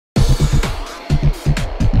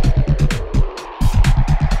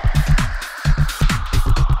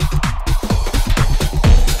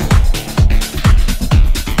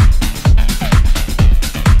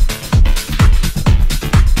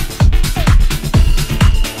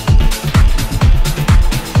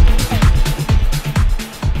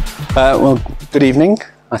Well, good evening.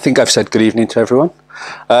 I think I've said good evening to everyone.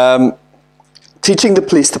 Teaching the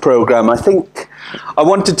police the programme, I think I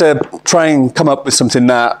wanted to try and come up with something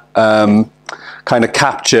that kind of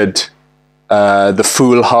captured the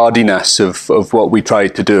foolhardiness of what we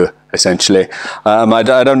tried to do, essentially. I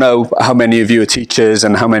don't know how many of you are teachers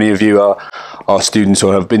and how many of you are students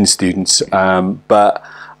or have been students, but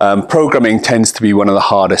programming tends to be one of the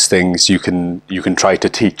hardest things you can try to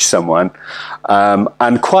teach someone,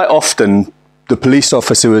 and quite often the police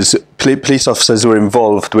officers who are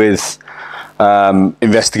involved with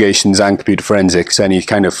investigations and computer forensics, any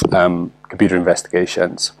kind of computer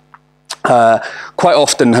investigations, quite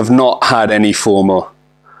often have not had any formal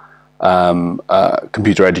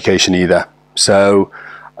computer education either. So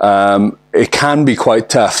it can be quite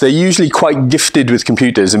tough. They're usually quite gifted with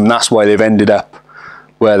computers, and that's why they've ended up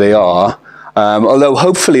where they are. Although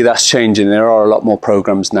hopefully that's changing. There are a lot more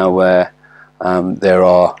programs now where there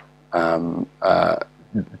are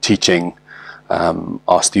teaching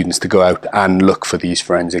our students to go out and look for these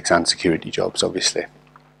forensics and security jobs, obviously.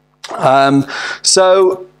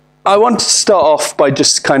 So I want to start off by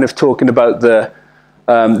just kind of talking about the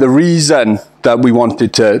reason that we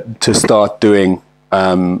wanted to start doing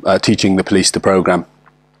teaching the police the programme.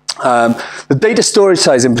 The data storage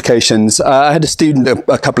size implications, I had a student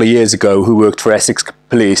a couple of years ago who worked for Essex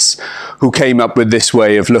Police who came up with this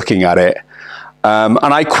way of looking at it.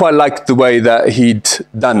 And I quite liked the way that he'd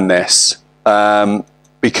done this,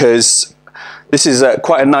 because this is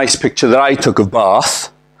quite a nice picture that I took of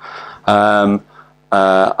Bath. I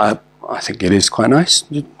think it is quite nice.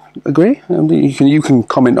 Do you agree? You can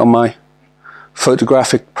comment on my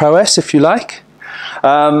photographic prowess if you like.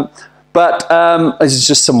 But it's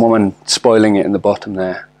just some woman spoiling it in the bottom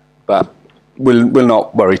there. But we'll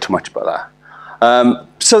not worry too much about that.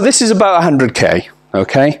 So this is about 100K,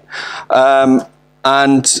 okay?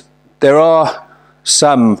 And there are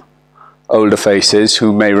some older faces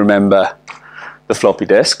who may remember the floppy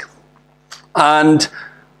disk. And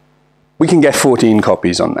we can get 14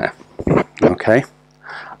 copies on there, okay?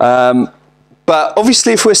 But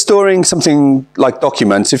obviously if we're storing something like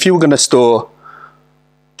documents, if you were going to store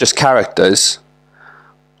just characters,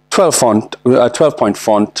 12-point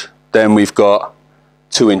font, then we've got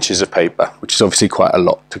 2 inches of paper, which is obviously quite a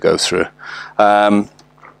lot to go through.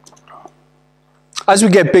 As we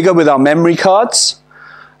get bigger with our memory cards,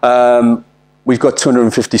 we've got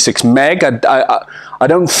 256 meg. I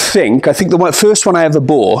think the first one I ever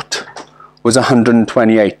bought was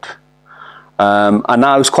 128. And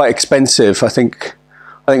now it's quite expensive. I think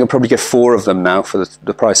I'll probably get 4 of them now for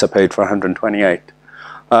the price I paid for 128.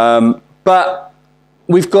 But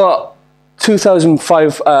we've got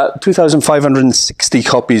 2,560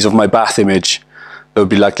 copies of my bath image that would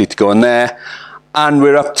be likely to go on there. And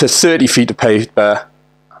we're up to 30 feet of paper,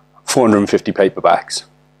 450 paperbacks.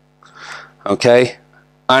 Okay?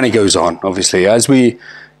 And it goes on, obviously. As we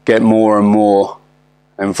get more and more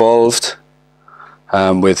involved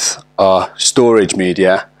with our storage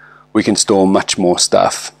media, we can store much more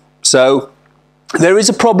stuff. So there is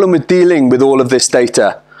a problem with dealing with all of this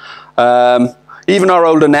data. Even our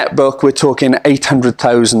older netbook, we're talking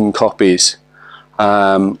 800,000 copies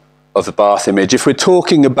of the bath image. If we're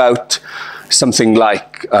talking about something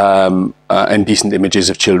like indecent images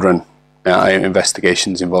of children,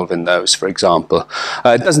 investigations involving those, for example,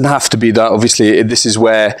 it doesn't have to be that. Obviously, this is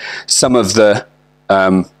where some of the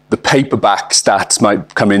paperback stats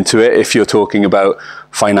might come into it if you're talking about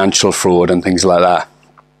financial fraud and things like that.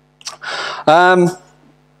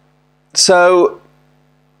 So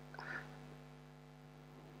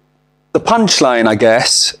the punchline, I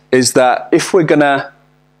guess, is that if we're going to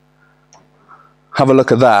have a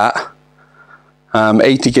look at that,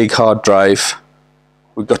 80 gig hard drive,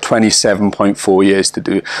 we've got 27.4 years to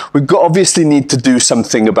do. Obviously need to do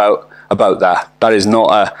something about that. That is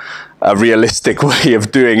not a realistic way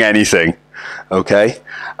of doing anything, okay?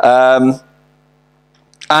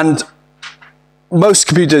 And most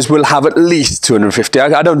computers will have at least 250.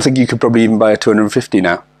 I don't think you could probably even buy a 250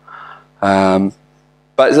 now.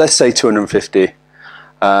 But let's say 250,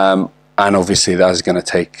 and obviously that's going to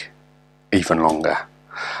take even longer.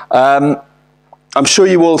 I'm sure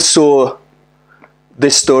you all saw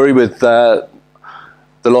this story with the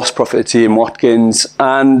lost prophet Ian Watkins,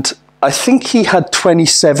 and I think he had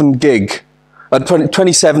 27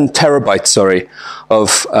 terabytes, sorry,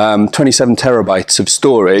 of 27 terabytes of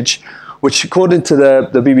storage, which according to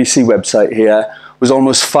the BBC website here was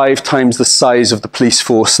almost 5 times the size of the police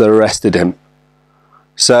force that arrested him.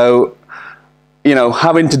 So, you know,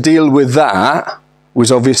 having to deal with that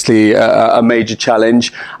was obviously a major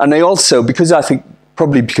challenge. And they also, because I think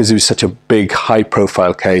probably because it was such a big,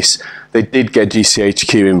 high-profile case, they did get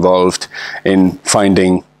GCHQ involved in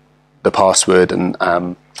finding the password and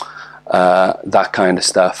that kind of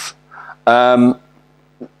stuff.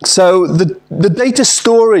 So the data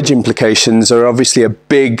storage implications are obviously a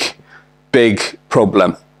big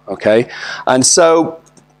problem, okay? And so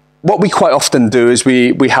what we quite often do is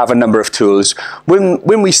we have a number of tools.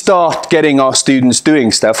 When we start getting our students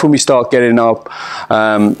doing stuff, when we start getting our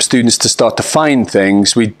students to start to find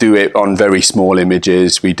things, we do it on very small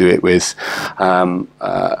images. We do it with by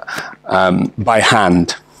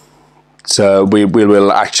hand. So we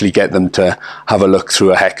will actually get them to have a look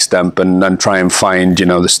through a hex dump and try and find, you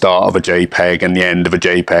know, the start of a JPEG and the end of a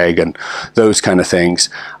JPEG and those kind of things,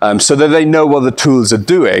 so that they know what the tools are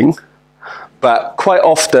doing. But quite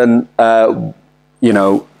often, you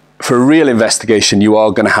know, for a real investigation, you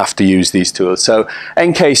are going to have to use these tools. So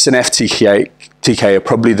EnCase and FTK are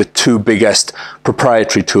probably the two biggest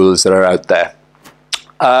proprietary tools that are out there.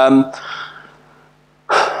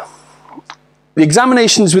 The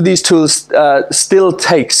examinations with these tools still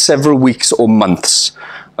take several weeks or months.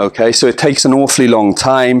 Okay, so it takes an awfully long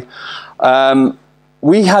time.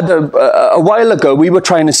 We had a while ago, we were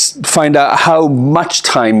trying to find out how much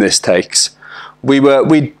time this takes.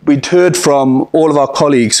 We'd heard from all of our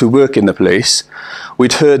colleagues who work in the police.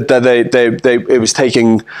 We'd heard that it was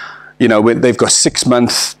taking, you know, they've got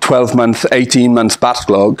 6-month, 12-month, 18-month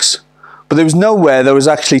backlogs, but there was nowhere that was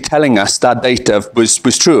actually telling us that data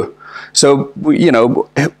was true. So you know,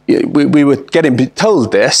 we were getting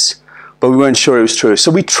told this, but we weren't sure it was true. So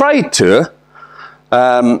we tried to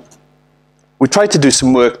do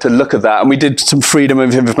some work to look at that, and we did some Freedom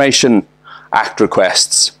of Information Act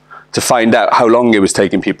requests to find out how long it was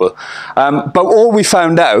taking people. But all we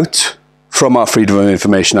found out from our Freedom of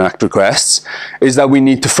Information Act requests is that we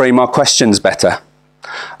need to frame our questions better.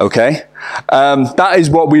 Okay, that is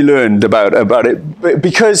what we learned about it.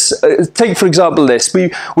 Because take for example this,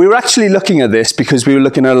 we were actually looking at this because we were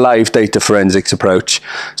looking at a live data forensics approach.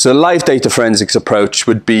 So a live data forensics approach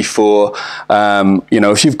would be for you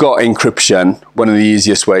know, if you've got encryption, one of the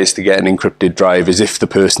easiest ways to get an encrypted drive is if the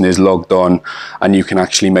person is logged on and you can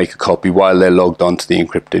actually make a copy while they're logged on to the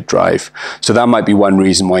encrypted drive. So that might be one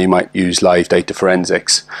reason why you might use live data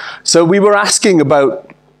forensics. So we were asking about,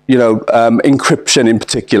 you know, encryption in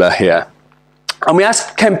particular here. And we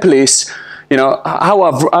asked Kent Police, you know,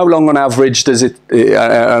 how long on average does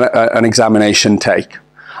an examination take?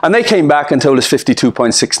 And they came back and told us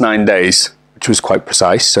 52.69 days, which was quite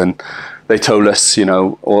precise. And they told us, you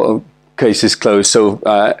know, all cases closed. So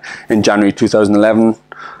in January 2011,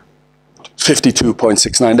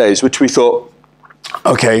 52.69 days, which we thought,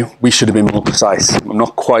 okay, we should have been more precise. I'm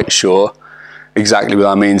not quite sure exactly what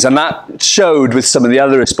that means. And that showed with some of the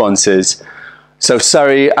other responses. So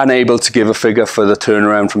Surrey, unable to give a figure for the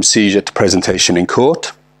turnaround from seizure to presentation in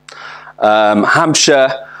court. Hampshire,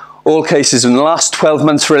 all cases in the last 12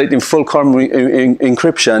 months relating full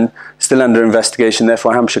encryption still under investigation.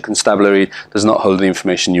 Therefore, Hampshire Constabulary does not hold the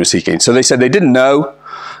information you're seeking. So they said they didn't know,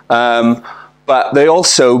 but they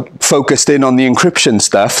also focused in on the encryption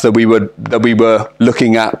stuff that we were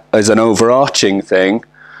looking at as an overarching thing,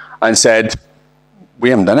 and said, we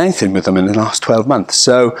haven't done anything with them in the last 12 months.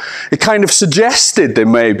 So it kind of suggested there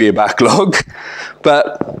may be a backlog,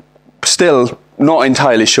 but still not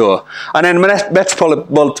entirely sure. And then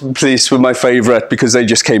Metropolitan Police were my favourite because they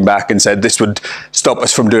just came back and said this would stop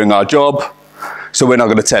us from doing our job, so we're not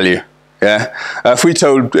going to tell you. Yeah, if we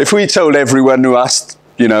told everyone who asked,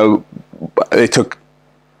 you know, it took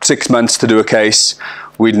 6 months to do a case,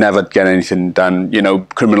 we'd never get anything done. You know,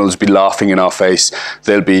 criminals would be laughing in our face.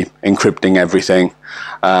 They'll be encrypting everything,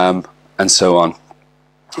 and so on.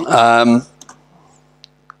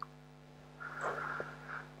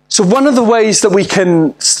 So one of the ways that we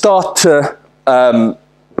can start to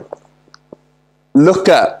look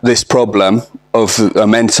at this problem of the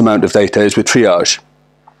immense amount of data is with triage.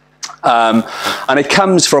 And it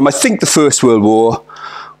comes from, I think, the First World War,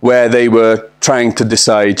 where they were trying to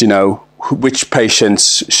decide, you know, which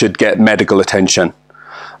patients should get medical attention.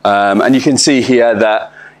 And you can see here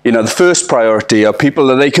that, you know, the first priority are people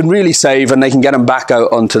that they can really save and they can get them back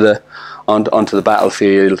out onto the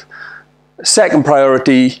battlefield. Second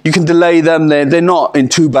priority, you can delay them. They're not in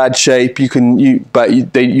too bad shape. You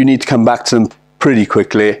need to come back to them pretty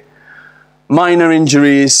quickly. Minor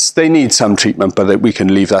injuries, they need some treatment, but we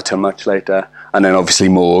can leave that till much later. And then obviously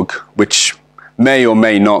morgue, which may or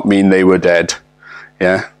may not mean they were dead.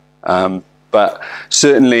 Yeah. But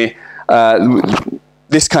certainly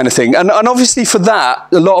this kind of thing. And obviously for that,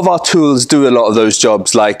 a lot of our tools do a lot of those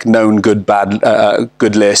jobs, like known good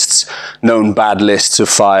lists, known bad lists of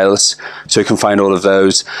files. So you can find all of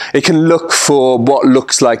those. It can look for what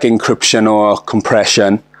looks like encryption or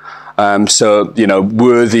compression. So, you know,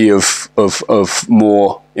 worthy of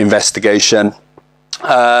more investigation.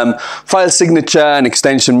 File signature and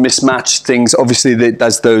extension mismatch things, obviously it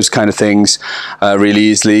does those kind of things really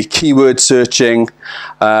easily. Keyword searching.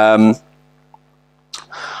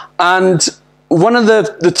 And one of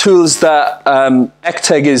the tools that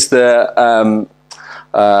ECTEG is the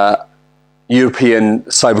European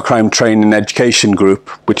Cybercrime Training and Education Group,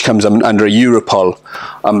 which comes under a Europol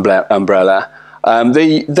umbrella.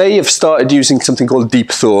 They have started using something called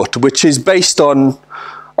Deep Thought, which is based on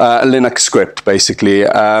a Linux script, basically.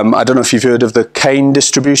 I don't know if you've heard of the Kane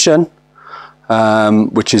distribution,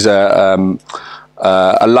 which is a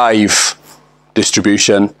live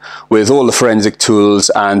distribution with all the forensic tools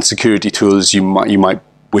and security tools you might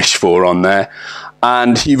wish for on there.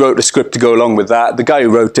 And he wrote a script to go along with that. The guy who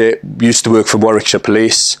wrote it used to work for Warwickshire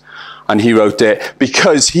Police, and he wrote it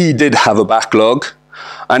because he did have a backlog.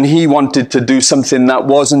 And he wanted to do something that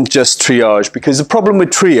wasn't just triage, because the problem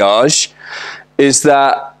with triage is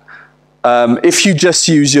that if you just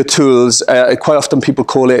use your tools, quite often people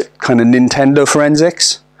call it kind of Nintendo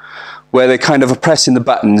forensics, where they kind of are pressing the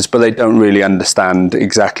buttons, but they don't really understand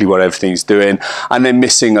exactly what everything's doing, and they're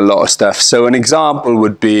missing a lot of stuff. So an example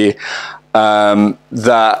would be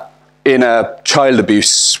that in a child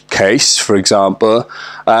abuse case, for example,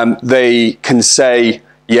 they can say,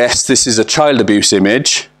 yes, this is a child abuse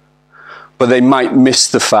image, but they might miss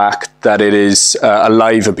the fact that it is a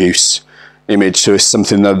live abuse image, so it's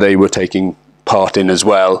something that they were taking part in as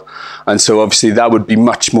well. And so obviously that would be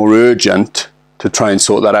much more urgent to try and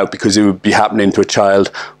sort that out, because it would be happening to a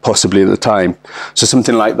child possibly at the time. So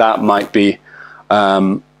something like that might be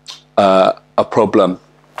a problem.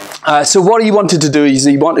 So what he wanted to do is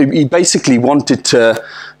he basically wanted to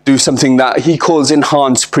do something that he calls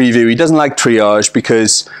enhanced preview. He doesn't like triage,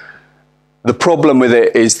 because the problem with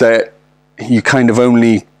it is that you kind of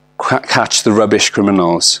only catch the rubbish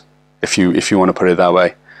criminals, if you want to put it that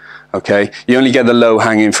way. Okay, you only get the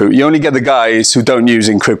low-hanging fruit. You only get the guys who don't use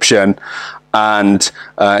encryption and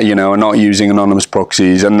you know, are not using anonymous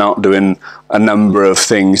proxies and not doing a number of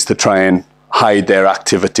things to try and hide their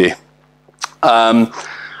activity. And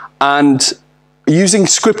using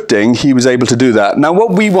scripting, he was able to do that. Now,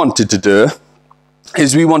 what we wanted to do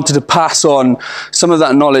is we wanted to pass on some of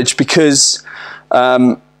that knowledge, because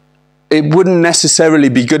it wouldn't necessarily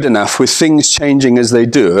be good enough with things changing as they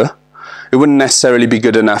do. It wouldn't necessarily be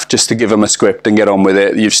good enough just to give them a script and get on with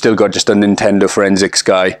it. You've still got just a Nintendo forensics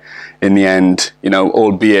guy in the end, you know,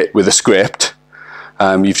 albeit with a script.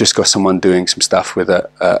 You've just got someone doing some stuff with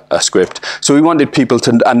a script. So we wanted people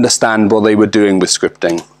to understand what they were doing with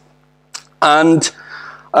scripting. And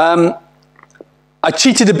I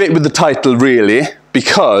cheated a bit with the title, really,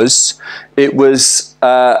 because it was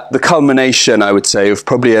the culmination, I would say, of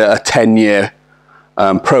probably a 10-year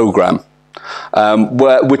program,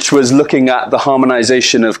 which was looking at the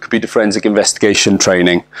harmonization of computer forensic investigation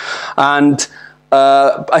training. And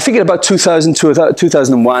I think in about 2000 to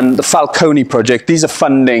 2001, the Falcone project, these are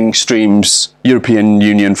funding streams, European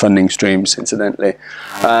Union funding streams, incidentally.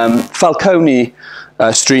 Falcone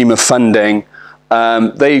stream of funding,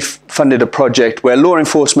 they funded a project where law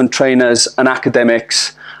enforcement trainers and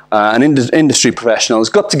academics and industry professionals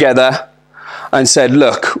got together and said,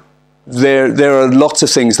 look, there are lots of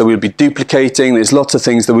things that we'll be duplicating. There's lots of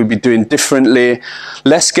things that we'll be doing differently.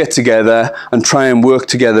 Let's get together and try and work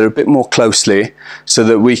together a bit more closely so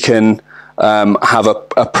that we can have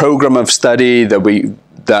a program of study that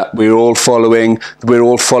we're all following. We're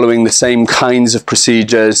all following the same kinds of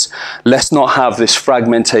procedures. Let's not have this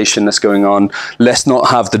fragmentation that's going on. Let's not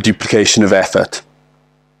have the duplication of effort.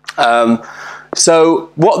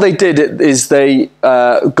 So what they did is they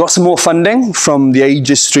got some more funding from the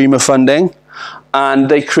Aegis stream of funding, and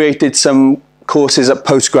they created some courses at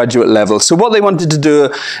postgraduate level. So what they wanted to do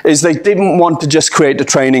is they didn't want to just create a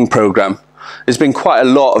training program. There's been quite a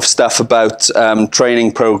lot of stuff about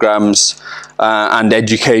training programs and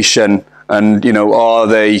education, and, you know, are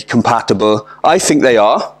they compatible? I think they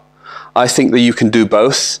are. I think that you can do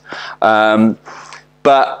both.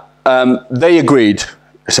 But they agreed.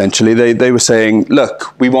 Essentially, they were saying,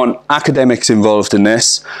 look, we want academics involved in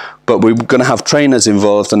this, but we're going to have trainers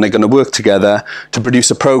involved, and they're going to work together to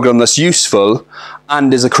produce a program that's useful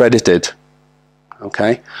and is accredited.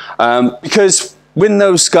 Okay? Because when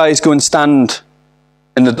those guys go and stand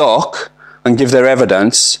in the dock and give their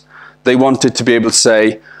evidence, they wanted to be able to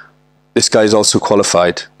say, this guy's also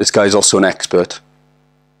qualified, this guy's also an expert.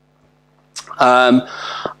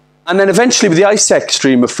 And then eventually with the ISEC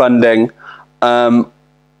stream of funding,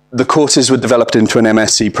 the courses were developed into an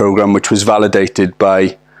MSc program, which was validated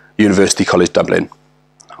by University College Dublin.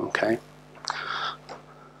 Okay.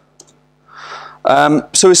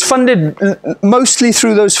 So it's funded mostly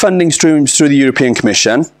through those funding streams through the European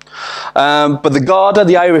Commission. But the Garda,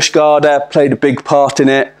 the Irish Garda, played a big part in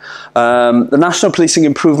it. The National Policing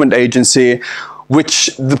Improvement Agency,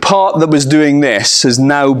 which the part that was doing this has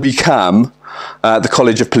now become the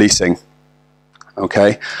College of Policing.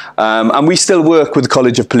 Okay, and we still work with the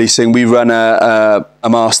College of Policing. We run a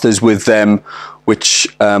master's with them, which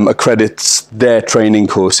accredits their training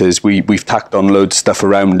courses. We've tacked on loads of stuff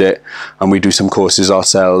around it, and we do some courses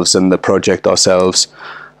ourselves and the project ourselves,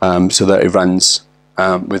 so that it runs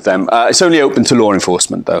with them. It's only open to law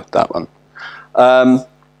enforcement though, that one.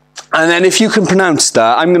 And then if you can pronounce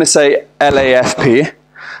that, I'm going to say LAFP,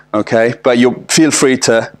 okay, but you feel free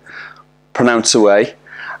to pronounce away.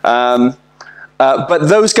 But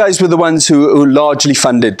those guys were the ones who largely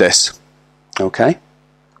funded this, okay?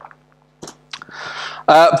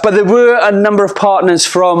 But there were a number of partners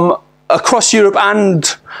from across Europe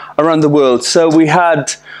and around the world. So we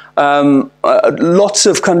had lots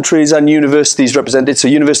of countries and universities represented. So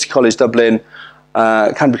University College Dublin,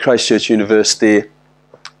 Canterbury Christchurch University,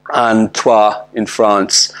 and Troyes in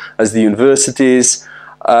France as the universities.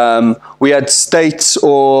 We had states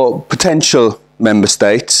or potential member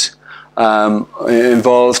states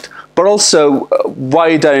involved, but also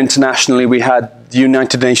wider internationally. We had the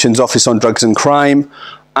United Nations Office on Drugs and Crime,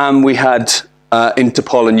 and we had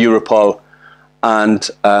Interpol and Europol and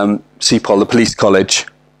CPOL, the police college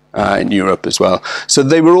in Europe as well. So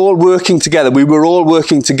they were all working together. We were all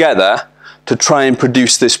working together to try and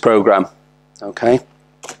produce this program. Okay.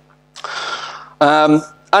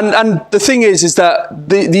 And the thing is that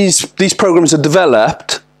these programs are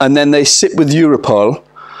developed, and then they sit with Europol,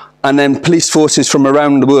 and then police forces from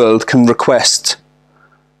around the world can request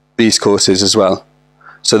these courses as well.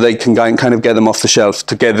 So they can kind of get them off the shelf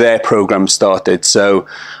to get their program started. So,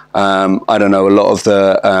 I don't know, a lot of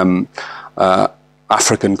the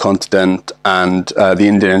African continent and the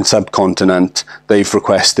Indian subcontinent, they've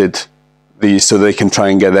requested these so they can try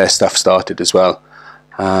and get their stuff started as well.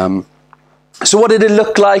 So what did it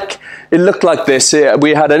look like? It looked like this.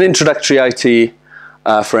 We had an introductory IT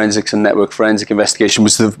forensics and network forensic investigation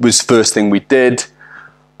was the first thing we did.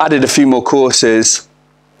 Added a few more courses.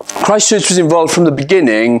 Christchurch was involved from the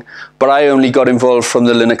beginning, but I only got involved from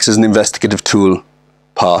the Linux as an investigative tool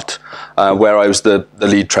part, where I was the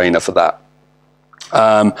lead trainer for that.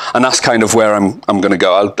 And that's kind of where I'm going to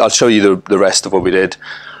go. I'll show you the rest of what we did.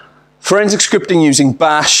 Forensic scripting using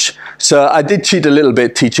Bash. So I did cheat a little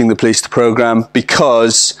bit teaching the police to program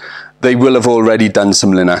because they will have already done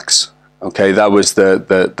some Linux. Okay, that was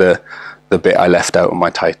the bit I left out of my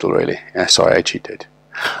title, really. Yeah, sorry, I cheated.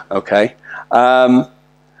 Okay.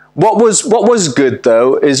 What was good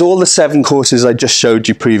though is all the 7 courses I just showed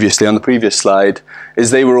you previously on the previous slide is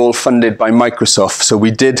they were all funded by Microsoft. So we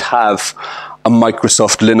did have a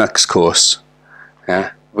Microsoft Linux course,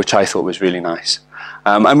 yeah, which I thought was really nice.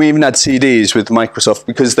 And we even had CDs with Microsoft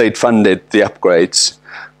because they'd funded the upgrades.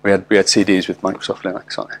 We had CDs with Microsoft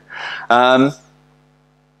Linux on it.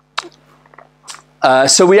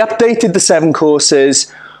 So we updated the 7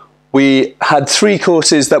 courses. We had 3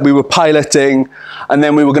 courses that we were piloting, and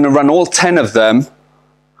then we were going to run all 10 of them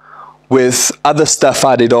with other stuff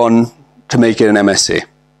added on to make it an MSc.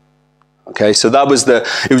 Okay, so that was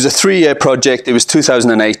it was a 3-year project. It was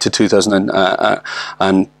 2008 to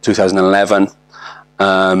 2011.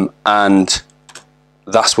 And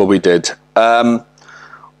that's what we did.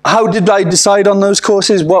 How did I decide on those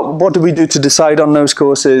courses? What did we do to decide on those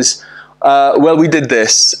courses? Well, we did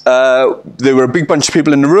this. There were a big bunch of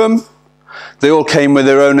people in the room. They all came with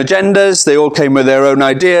their own agendas. They all came with their own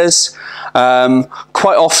ideas.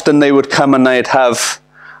 Quite often they would come and they'd have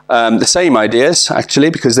the same ideas, actually,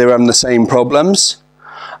 because they were having the same problems.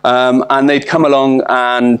 And they'd come along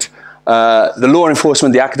and the law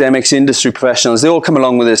enforcement, the academics, the industry professionals, they all come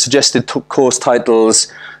along with their suggested course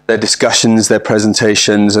titles, their discussions, their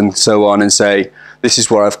presentations, and so on, and say, this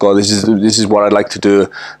is what I've got, this is what I'd like to do.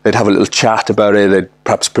 They'd have a little chat about it, they'd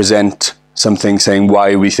perhaps present something saying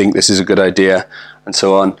why we think this is a good idea, and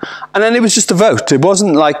so on. And then it was just a vote. It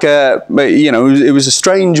wasn't like it was a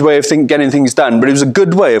strange way of getting things done, but it was a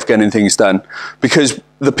good way of getting things done, because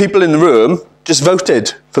the people in the room just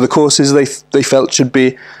voted for the courses they felt should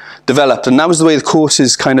be developed, and that was the way the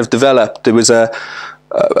courses kind of developed. It was a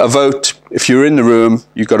vote. If you were in the room,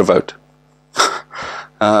 you got to vote.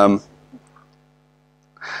 And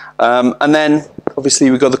then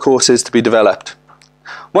obviously we got the courses to be developed.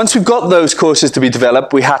 once we've got those courses to be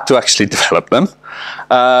developed, we had to actually develop them.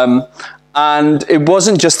 And it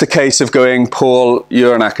wasn't just a case of going, Paul,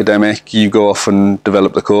 you're an academic, you go off and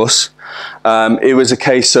develop the course. It was a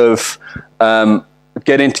case of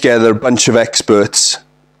getting together a bunch of experts,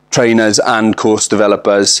 trainers and course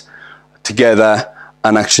developers together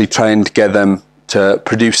and actually trying to get them to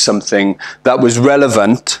produce something that was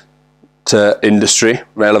relevant to industry,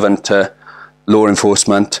 relevant to law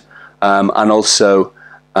enforcement, and also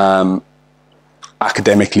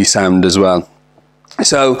academically sound as well.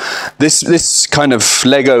 So this kind of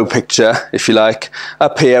Lego picture, if you like,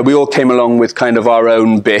 up here, we all came along with kind of our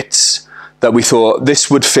own bits that we thought this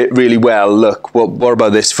would fit really well. Look, what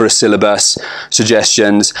about this for a syllabus,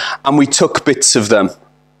 suggestions, and we took bits of them.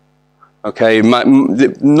 Okay,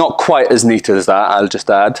 not quite as neat as that, I'll just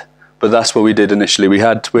add, but that's what we did initially. We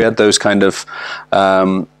had those kind of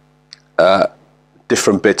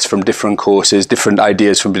different bits from different courses, different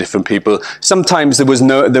ideas from different people. Sometimes there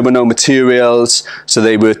were no materials, so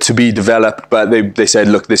they were to be developed, but they said,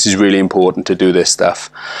 look, this is really important to do this stuff.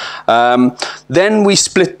 Then we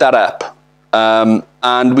split that up,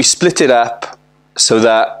 and we split it up so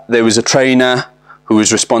that there was a trainer who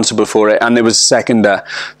was responsible for it, and there was a seconder.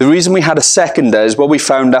 The reason we had a seconder is what we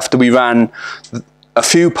found after we ran a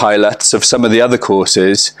few pilots of some of the other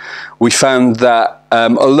courses. We found that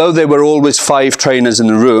although there were always 5 trainers in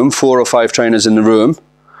the room, 4 or 5 trainers in the room,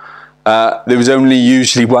 there was only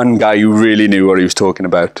usually one guy who really knew what he was talking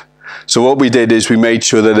about. So what we did is we made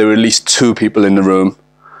sure that there were at least 2 people in the room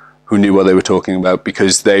who knew what they were talking about,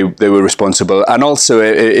 because they were responsible. And also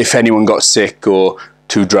if anyone got sick or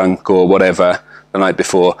too drunk or whatever the night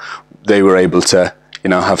before, they were able to,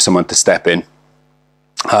 have someone to step in.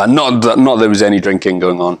 Not that there was any drinking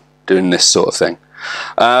going on doing this sort of thing.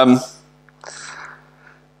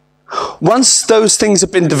 Once those things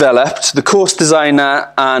have been developed, the course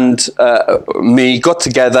designer and me got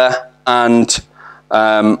together and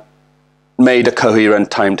made a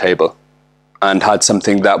coherent timetable and had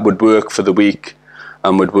something that would work for the week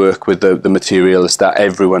and would work with the materials that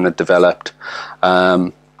everyone had developed.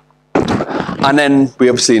 And then we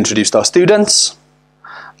obviously introduced our students.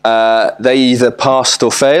 They either passed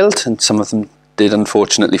or failed, and some of them did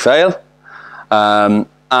unfortunately fail.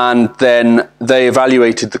 And then they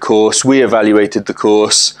evaluated the course, we evaluated the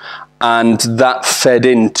course, and that fed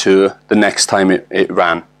into the next time it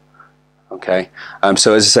ran. Okay,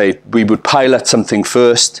 so as I say, we would pilot something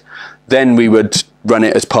first, then we would run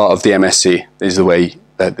it as part of the MSc, is the way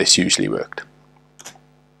that this usually worked.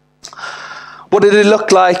 What did it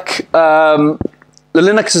look like? The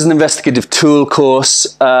Linux as an Investigative Tool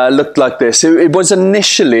course looked like this. It was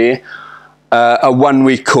initially a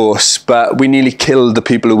 1-week course, but we nearly killed the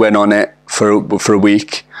people who went on it for a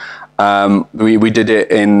week. We did it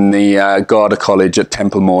in the Garda College at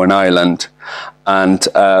Templemore in Ireland. And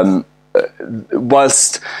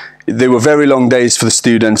whilst there were very long days for the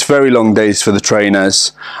students, very long days for the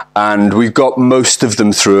trainers, and we got most of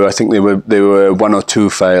them through. I think there were 1 or 2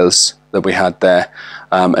 fails that we had there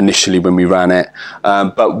initially when we ran it.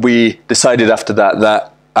 But we decided after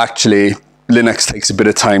that actually Linux takes a bit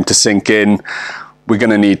of time to sink in. We're going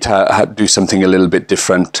to need to do something a little bit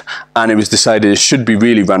different. And it was decided it should be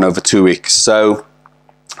really run over 2 weeks. So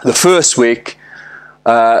the first week,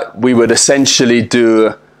 we would essentially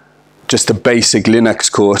do just a basic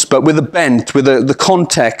Linux course, but with a bent, with the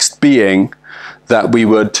context being that we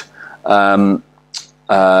would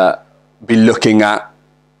be looking at,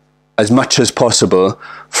 as much as possible,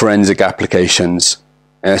 forensic applications.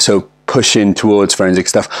 So pushing towards forensic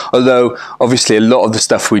stuff. Although obviously a lot of the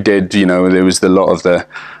stuff we did, there was a lot of the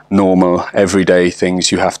normal everyday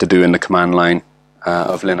things you have to do in the command line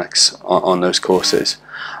of Linux on those courses.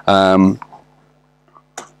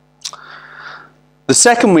 The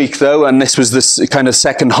second week though, and this was this kind of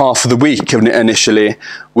second half of the week initially,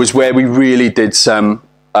 was where we really did some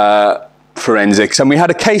forensics. And we had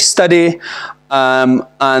a case study,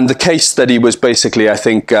 and the case study was basically, I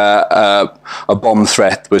think, a bomb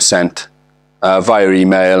threat was sent via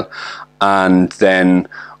email, and then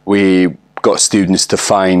we got students to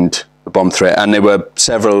find the bomb threat. And there were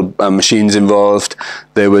several machines involved.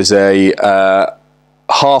 There was a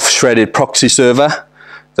half-shredded proxy server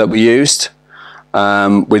that we used,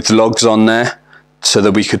 with logs on there, so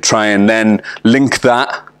that we could try and then link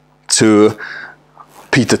that to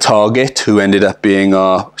Peter Target, who ended up being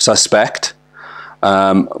our suspect,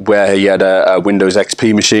 where he had a Windows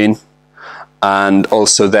XP machine. And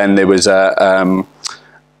also then there was a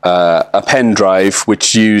pen drive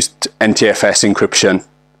which used NTFS encryption,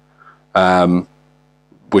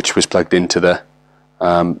 which was plugged into the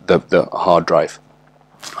hard drive.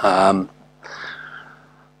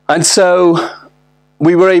 And so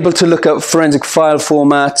we were able to look at forensic file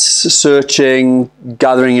formats, searching,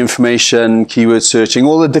 gathering information, keyword searching,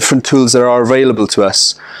 all the different tools that are available to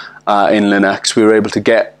us in Linux. We were able to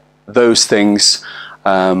get those things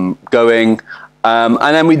going.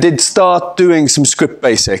 And then we did start doing some script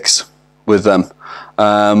basics with them.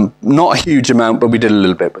 Not a huge amount, but we did a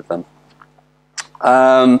little bit with them.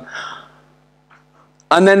 And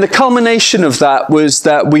then the culmination of that was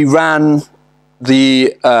that we ran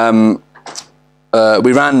the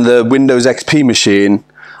Windows XP machine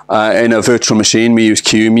in a virtual machine. We used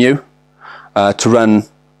QEMU to run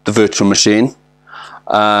the virtual machine.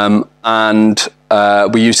 And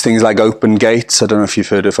we use things like open gates. I don't know if you've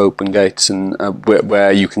heard of open gates, and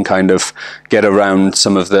where you can kind of get around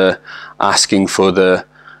some of the asking for the,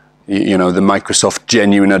 you know, the Microsoft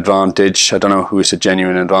genuine advantage. I don't know who it's a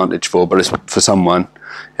genuine advantage for, but it's for someone.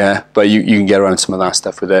 Yeah, but you can get around some of that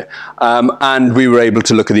stuff with it. And we were able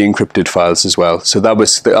to look at the encrypted files as well. So that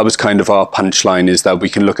was kind of our punchline, is that we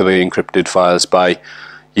can look at the encrypted files by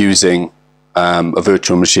using a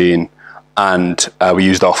virtual machine. And we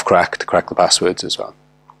used offcrack to crack the passwords as well.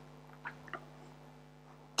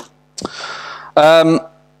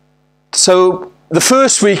 So the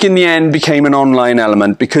first week in the end became an online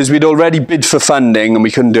element because we'd already bid for funding and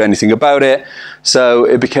we couldn't do anything about it. So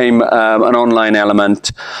it became an online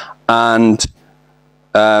element, and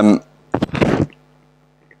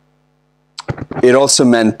it also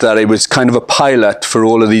meant that it was kind of a pilot for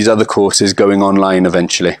all of these other courses going online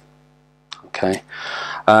eventually. Okay.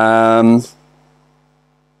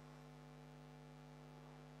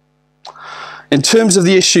 In terms of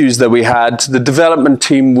the issues that we had, the development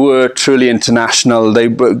team were truly international.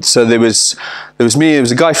 So there was me, there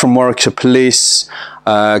was a guy from Warwickshire Police,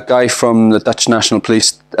 a guy from the Dutch National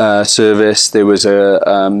Police Service, there was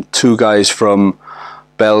two guys from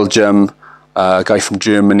Belgium, a guy from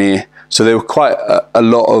Germany. So there were quite a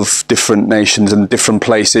lot of different nations and different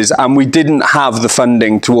places, and we didn't have the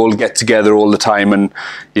funding to all get together all the time and,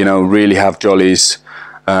 you know, really have jollies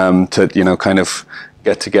to, you know, kind of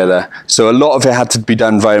get together. So a lot of it had to be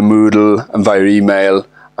done via Moodle and via email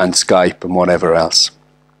and Skype and whatever else.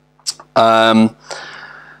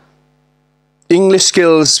 English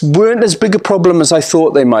skills weren't as big a problem as I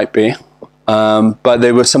thought they might be, but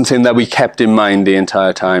they were something that we kept in mind the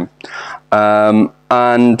entire time.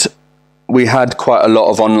 And we had quite a lot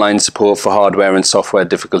of online support for hardware and software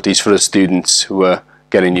difficulties for the students who were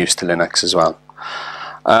getting used to Linux as well.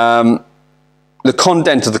 The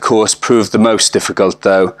content of the course proved the most difficult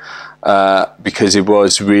though, because it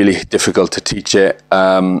was really difficult to teach it.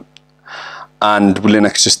 And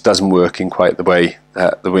Linux just doesn't work in quite the way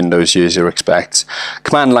that the Windows user expects.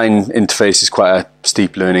 Command line interface is quite a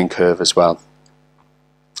steep learning curve as well.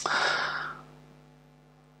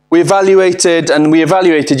 We evaluated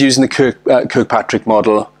using the Kirkpatrick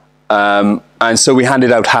model, and so we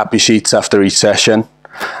handed out happy sheets after each session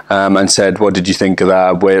and said, what did you think of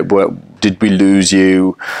that? Where did we lose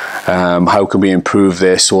you? How can we improve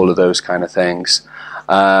this? All of those kind of things.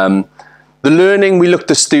 The learning, we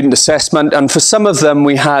looked at student assessment, and for some of them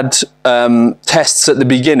we had tests at the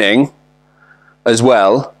beginning as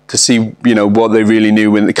well to see, you know, what they really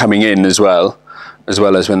knew when they're coming in as well as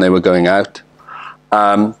when they were going out.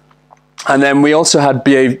 And then we also had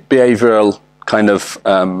behavioral kind of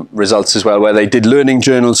results as well, where they did learning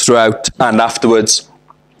journals throughout and afterwards.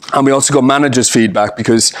 And we also got managers' feedback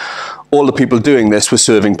because all the people doing this were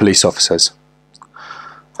serving police officers.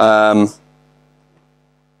 And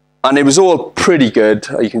it was all pretty good.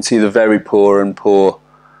 You can see the very poor and poor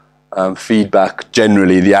feedback.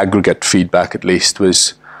 Generally, the aggregate feedback at least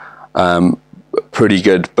was pretty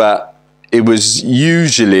good. But it was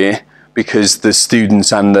usually because the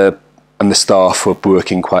students and the staff were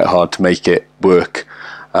working quite hard to make it work.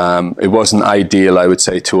 It wasn't ideal, I would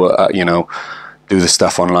say, to you know, do the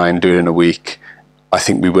stuff online, do it in a week. I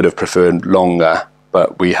think we would have preferred longer,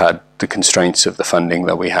 but we had the constraints of the funding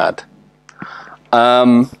that we had.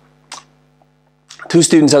 2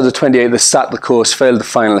 students out of 28 that sat the course failed the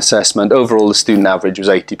final assessment. Overall, the student average was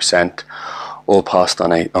 80%, all passed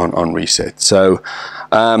on resit. So,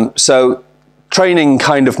 so training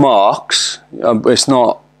kind of marks, it's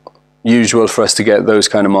not usual for us to get those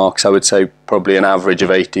kind of marks. I would say probably an average of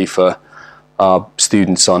 80 for our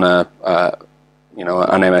students on a you know,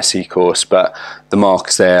 an MSc course, but the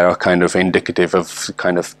marks there are kind of indicative of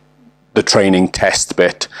kind of the training test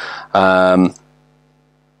bit.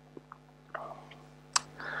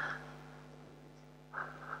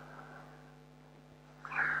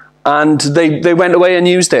 And they went away and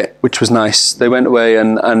used it, which was nice. They went away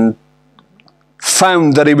and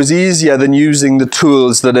found that it was easier than using the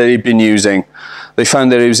tools that they'd been using. They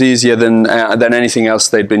found that it was easier than anything else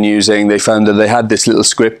they'd been using. They found that they had this little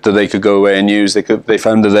script that they could go away and use. They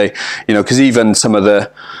found that they, because even some of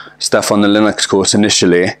the stuff on the Linux course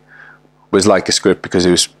initially was like a script because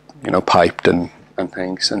it was, piped and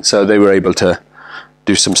things. And so they were able to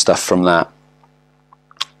do some stuff from that.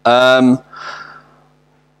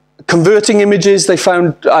 Converting images, they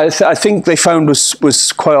found, I think they found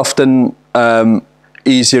was quite often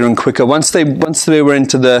easier and quicker. Once they were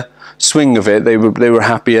into the swing of it, they were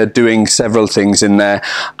happier doing several things in there,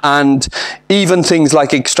 and even things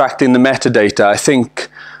like extracting the metadata. I think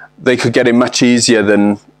they could get it much easier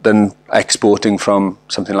than exporting from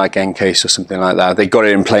something like Encase or something like that. They got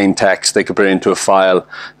it in plain text. They could put it into a file.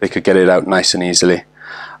 They could get it out nice and easily.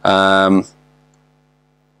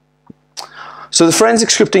 So the forensic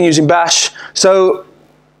scripting using Bash. So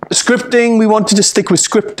scripting, we wanted to stick with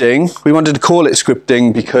scripting. We wanted to call it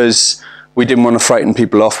scripting because we didn't want to frighten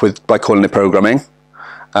people off by calling it programming.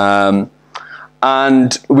 And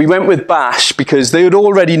we went with Bash because they had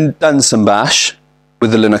already done some Bash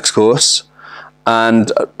with the Linux course.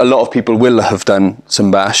 And a lot of people will have done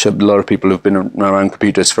some Bash. A lot of people who've been around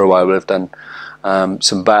computers for a while will have done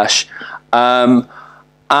some Bash.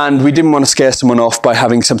 And we didn't want to scare someone off by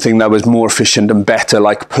having something that was more efficient and better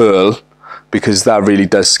like Perl, because that really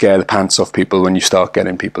does scare the pants off people when you start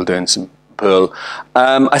getting people doing some Perl.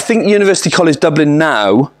 I think University College Dublin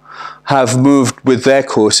now have moved with their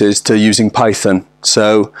courses to using Python.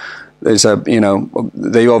 So there's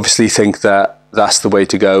they obviously think that that's the way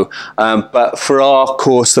to go. But for our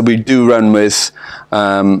course that we do run with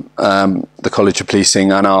the College of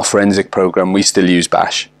Policing and our forensic program, we still use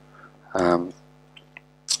Bash. And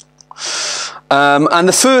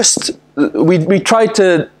the first, we tried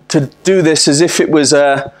to do this as if it was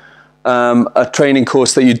a training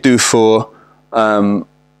course that you'd do for a normal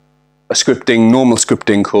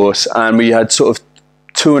scripting course, and we had sort of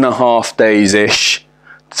 2.5 days-ish,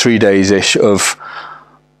 3 days-ish of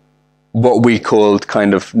what we called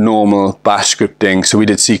kind of normal Bash scripting. So we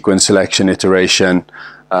did sequence selection, iteration,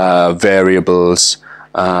 variables,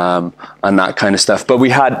 and that kind of stuff. But we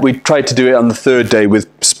tried to do it on the third day with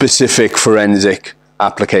specific forensic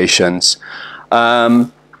applications.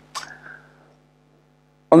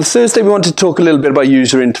 On the Thursday, we wanted to talk a little bit about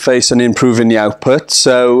user interface and improving the output.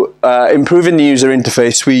 So improving the user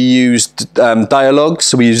interface, we used dialogues.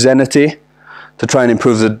 So we used Zenity to try and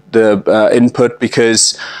improve the input,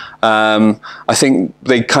 because I think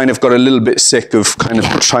they kind of got a little bit sick of kind of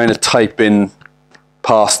trying to type in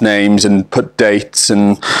path names and put dates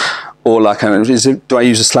and all that kind of, do I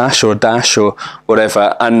use a slash or a dash or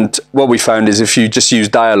whatever? And what we found is if you just use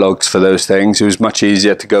dialogues for those things, it was much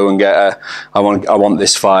easier to go and get I want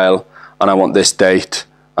this file, and I want this date,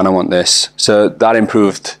 and I want this. So that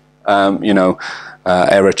improved,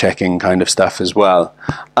 error checking kind of stuff as well.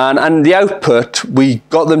 And the output, we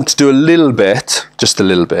got them to do a little bit, just a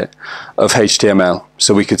little bit, of HTML.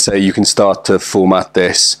 So we could say you can start to format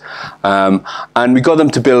this. And we got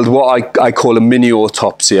them to build what I call a mini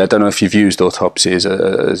autopsy. I don't know if you've used autopsy as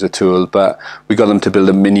a tool, but we got them to build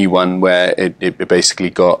a mini one where it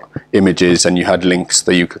basically got images and you had links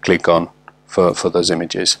that you could click on for those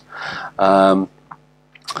images. And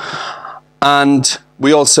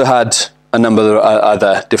we also had a number of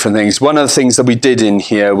other different things. One of the things that we did in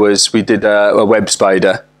here was we did a web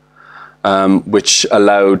spider, which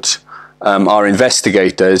allowed our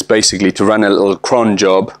investigators basically to run a little cron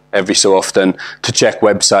job every so often to check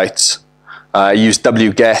websites. Used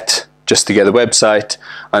wget just to get the website,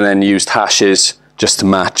 and then used hashes just to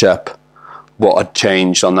match up what had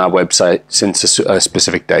changed on that website since a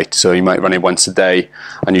specific date. So you might run it once a day,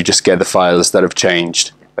 and you just get the files that have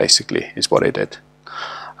changed, basically, is what it did.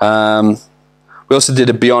 We also did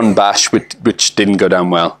a Beyond Bash, which didn't go down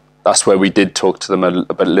well. That's where we did talk to them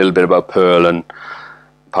a little bit about Perl and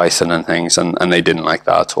Python and things, and they didn't like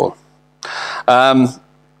that at all.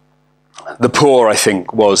 The poor, I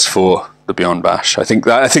think, was for the Beyond Bash. I think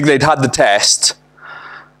they'd had the test,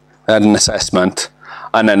 they had an assessment,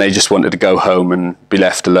 and then they just wanted to go home and be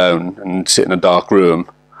left alone and sit in a dark room,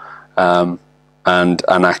 and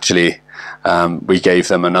actually. We gave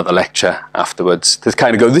them another lecture afterwards to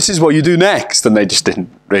kind of go, this is what you do next, and they just didn't.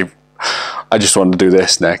 I just wanted to do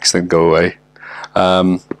this next and go away.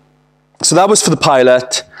 So that was for the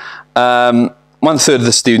pilot. 1/3 of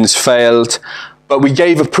the students failed, but we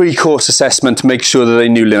gave a pre-course assessment to make sure that they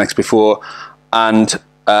knew Linux before, and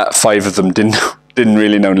 5 of them didn't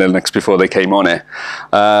really know Linux before they came on it.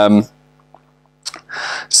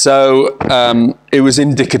 So it was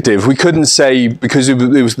indicative. We couldn't say, because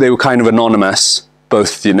they were kind of anonymous,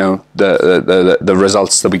 both, you know, the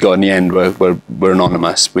results that we got in the end were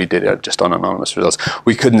anonymous. We did it just on anonymous results.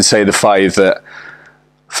 We couldn't say the 5 that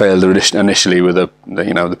failed initially were the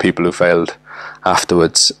people who failed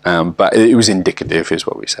afterwards, but it was indicative, is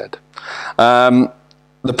what we said.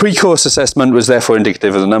 The pre-course assessment was therefore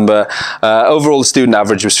indicative of the number. Overall, the student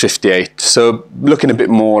average was 58, so looking a bit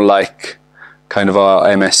more like kind of our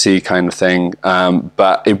MSc kind of thing,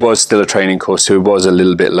 but it was still a training course, so it was a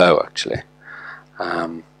little bit low, actually.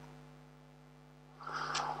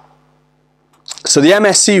 So the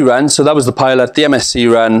MSc run, so that was the pilot, the MSc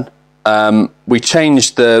run, we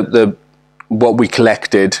changed what we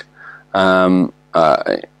collected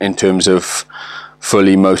in terms of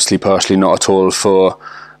fully, mostly, partially, not at all, for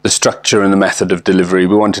the structure and the method of delivery.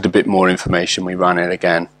 We wanted a bit more information. We ran it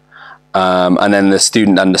again. And then the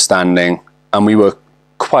student understanding, and we were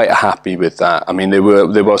quite happy with that. I mean, there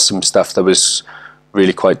was some stuff that was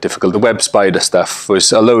really quite difficult. The web spider stuff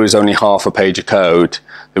was, although it was only half a page of code,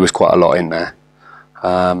 there was quite a lot in there.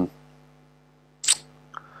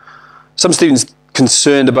 Some students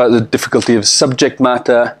concerned about the difficulty of subject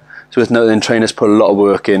matter. So with noting, trainers put a lot of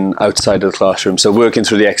work in outside of the classroom. So working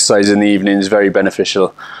through the exercise in the evening is very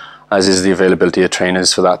beneficial, as is the availability of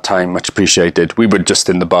trainers for that time, much appreciated. We were just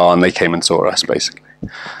in the bar and they came and saw us, basically.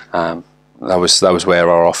 That was where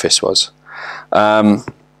our office was. For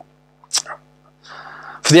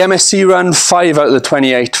the MSc run, 5 out of the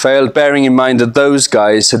 28 failed, bearing in mind that those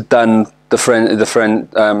guys had done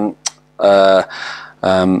Linux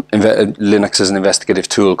as an investigative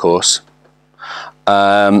tool course.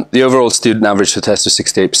 The overall student average for the test was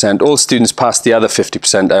 68%. All students passed the other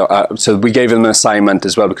 50%. So we gave them an assignment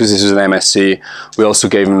as well, because this was an MSc. We also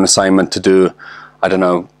gave them an assignment to do, I don't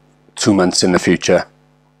know, 2 months in the future,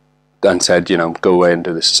 and said, you know, go away and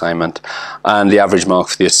do this assignment. And the average mark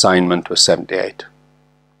for the assignment was 78.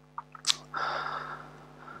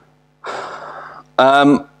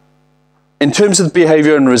 In terms of the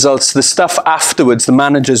behaviour and results, the stuff afterwards, the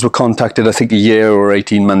managers were contacted, I think, a year or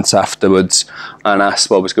 18 months afterwards and asked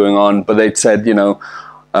what was going on. But they'd said, you know,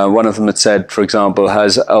 one of them had said, for example,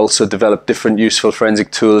 has also developed different useful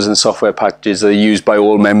forensic tools and software packages that are used by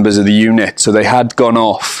all members of the unit. So they had gone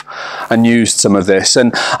off and used some of this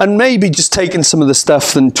and maybe just taken some of the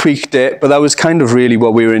stuff and tweaked it. But that was kind of really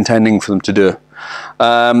what we were intending for them to do.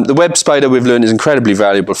 The web spider, we've learned, is incredibly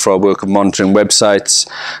valuable for our work of monitoring websites,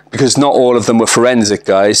 because not all of them were forensic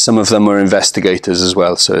guys. Some of them were investigators as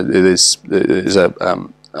well. So it is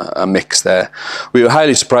a mix there. We were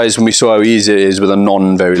highly surprised when we saw how easy it is with a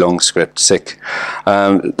non-very long script, SICK,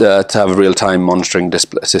 to have a real-time monitoring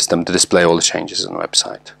system to display all the changes on the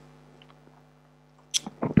website.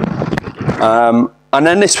 And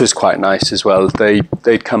then this was quite nice as well.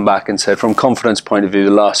 They'd come back and said, from confidence point of view,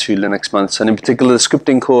 the last few Linux months, and in particular the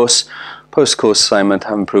scripting course, post-course assignment,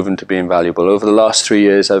 have proven to be invaluable. Over the last 3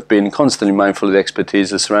 years, I've been constantly mindful of the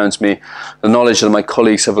expertise that surrounds me, the knowledge that my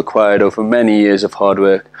colleagues have acquired over many years of hard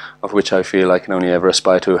work, of which I feel I can only ever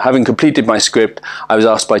aspire to. Having completed my script, I was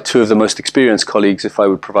asked by 2 of the most experienced colleagues if I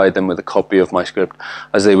would provide them with a copy of my script,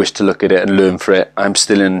 as they wish to look at it and learn from it. I'm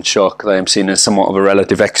still in shock that I am seen as somewhat of a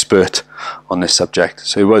relative expert on this subject.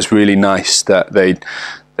 So it was really nice that they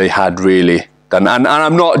had really done, and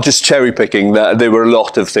I'm not just cherry picking. That there were a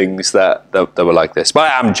lot of things that were like this,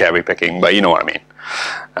 but I am cherry picking, but you know what I mean.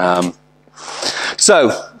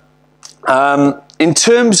 In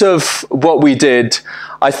terms of what we did,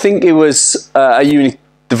 I think it was a unique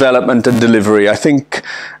development and delivery. I think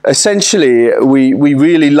essentially we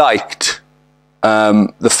really liked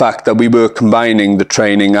the fact that we were combining the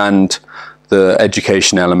training and the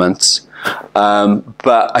education elements,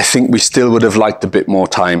 but I think we still would have liked a bit more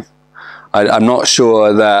time. I'm not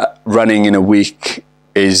sure that running in a week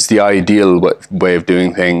is the ideal way of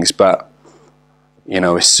doing things, but you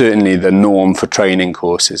know, it's certainly the norm for training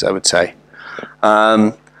courses, I would say.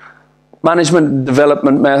 Management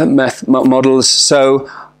development models. So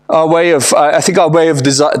our way of, I think our way of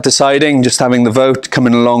deciding, just having the vote,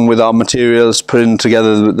 coming along with our materials, putting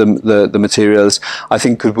together the materials, I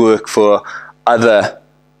think could work for other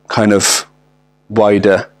kind of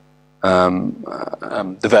wider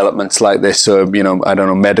developments like this. So, you know, I don't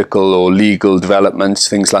know, medical or legal developments,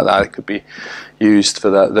 things like that could be used for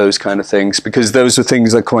those kind of things, because those are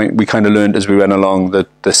things that we kind of learned as we went along.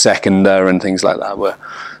 The seconder and things like that were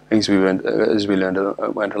things we learned as we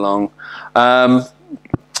went along.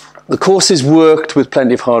 The courses worked with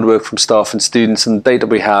plenty of hard work from staff and students, and the data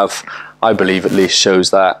we have, I believe at least, shows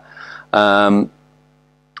that.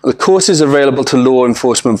 The courses are available to law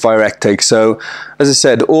enforcement via ECTAG. So, as I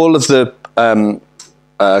said, all of the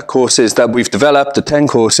courses that we've developed, the 10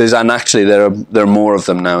 courses, and actually there are more of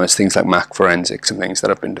them now. It's things like Mac forensics and things that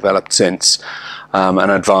have been developed since, and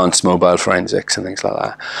advanced mobile forensics and things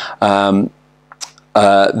like that.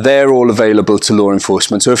 They're all available to law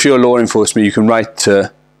enforcement. So if you're law enforcement, you can write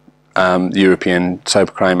to the European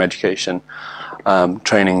Cybercrime Education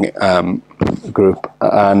Training Group,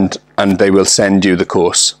 and they will send you the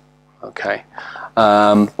course. Okay.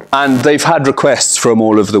 And they've had requests from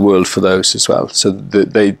all over the world for those as well. So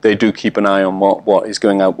they do keep an eye on what is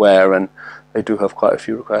going out where, and they do have quite a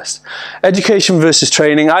few requests. Education versus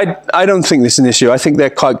training, I don't think this is an issue. I think they're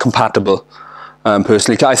quite compatible,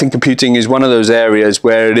 personally. I think computing is one of those areas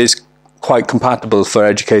where it is quite compatible for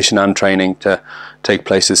education and training to take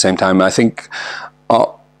place at the same time. I think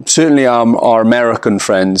certainly our American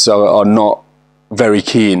friends are not very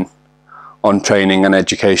keen on training and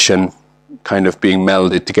education kind of being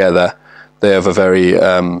melded together. They have a very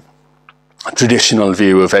traditional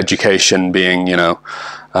view of education being, you know,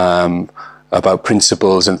 about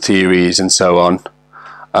principles and theories and so on,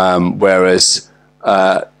 whereas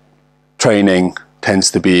training tends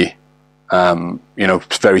to be, you know,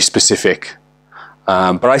 very specific.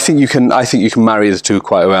 But I think you can marry the two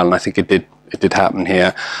quite well, and I think it did happen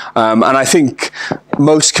here. And I think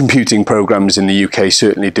most computing programs in the UK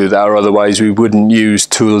certainly do that, or otherwise we wouldn't use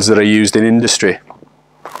tools that are used in industry.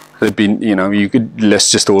 It'd be, you know,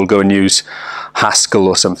 let's just all go and use Haskell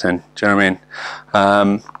or something. Do you know what I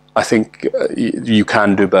mean? I think you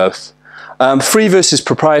can do both. Free versus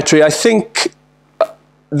proprietary, I think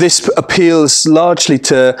this appeals largely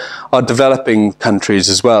to our developing countries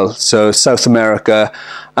as well. So South America,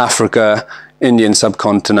 Africa, Indian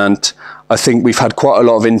subcontinent. I think we've had quite a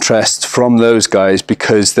lot of interest from those guys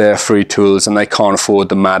because they're free tools and they can't afford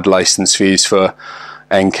the mad license fees for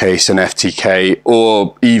Ncase and FTK,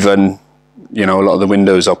 or even, you know, a lot of the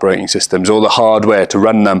Windows operating systems or the hardware to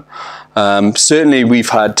run them. Certainly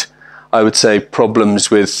we've had, I would say, problems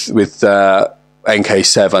with Ncase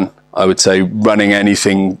 7. I would say running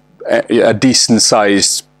anything, a decent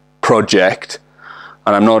sized project.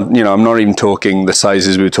 And I'm not even talking the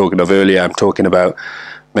sizes we were talking of earlier. I'm talking about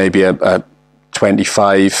maybe a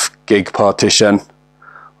 25 gig partition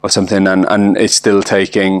or something, and it's still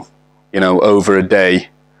taking, you know, over a day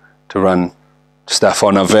to run stuff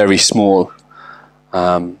on a very small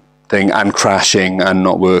thing, and crashing and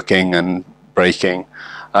not working and breaking.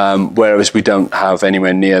 Whereas we don't have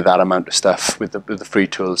anywhere near that amount of stuff with the free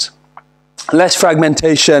tools. Less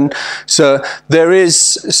fragmentation, so there is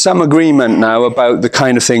some agreement now about the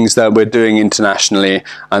kind of things that we're doing internationally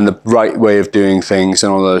and the right way of doing things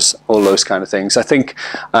and all those kind of things. I think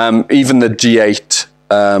even the G8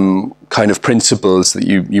 kind of principles that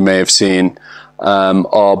you may have seen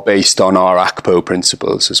are based on our ACPO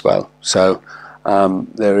principles as well. So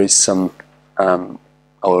there is some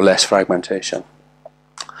or less fragmentation.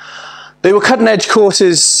 They were cutting edge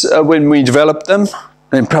courses when we developed them,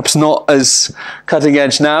 and perhaps not as cutting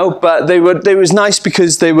edge now, but they was nice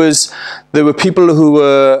because there were people who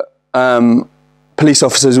were police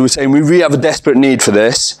officers who were saying, we really have a desperate need for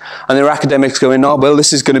this, and there were academics going, oh well,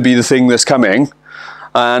 this is going to be the thing that's coming,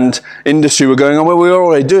 and industry were going, oh well, we're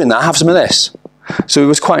already doing that, have some of this. So it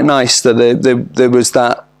was quite nice that there was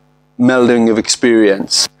that melding of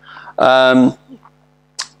experience.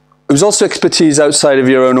 It was also expertise outside of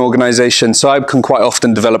your own organisation. So I can quite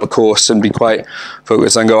often develop a course and be quite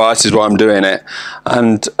focused and go, oh, this is why I'm doing it.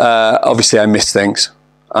 And obviously I miss things,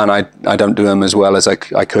 and I don't do them as well as I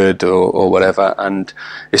could or whatever. And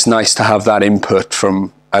it's nice to have that input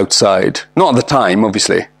from outside. Not at the time,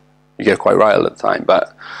 obviously. You get quite riled at the time,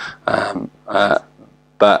 but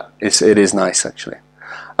it is nice actually.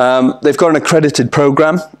 They've got an accredited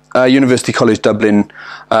programme. University College Dublin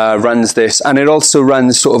runs this, and it also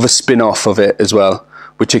runs sort of a spin-off of it as well,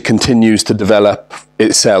 which it continues to develop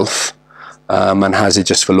itself, and has it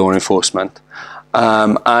just for law enforcement.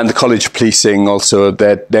 And the College of Policing also,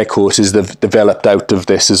 their courses they've developed out of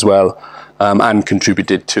this as well, and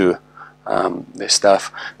contributed to this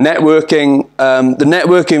stuff. Networking, the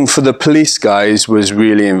networking for the police guys was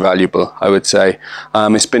really invaluable, I would say.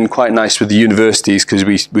 It's been quite nice with the universities because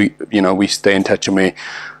we stay in touch and we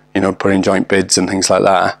put in joint bids and things like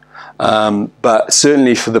that. But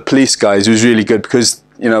certainly for the police guys, it was really good because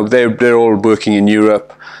they're all working in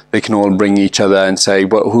Europe. They can all bring each other and say,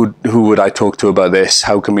 well, who would I talk to about this?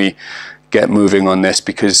 How can we get moving on this?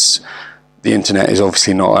 Because the internet is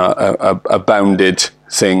obviously not a bounded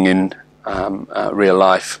thing in real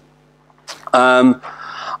life.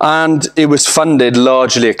 And it was funded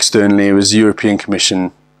largely externally. It was European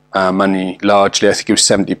Commission money largely. I think it was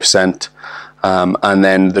 70%. And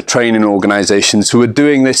then the training organisations who were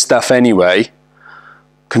doing this stuff anyway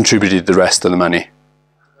contributed the rest of the money.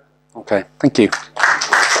 Okay, thank you.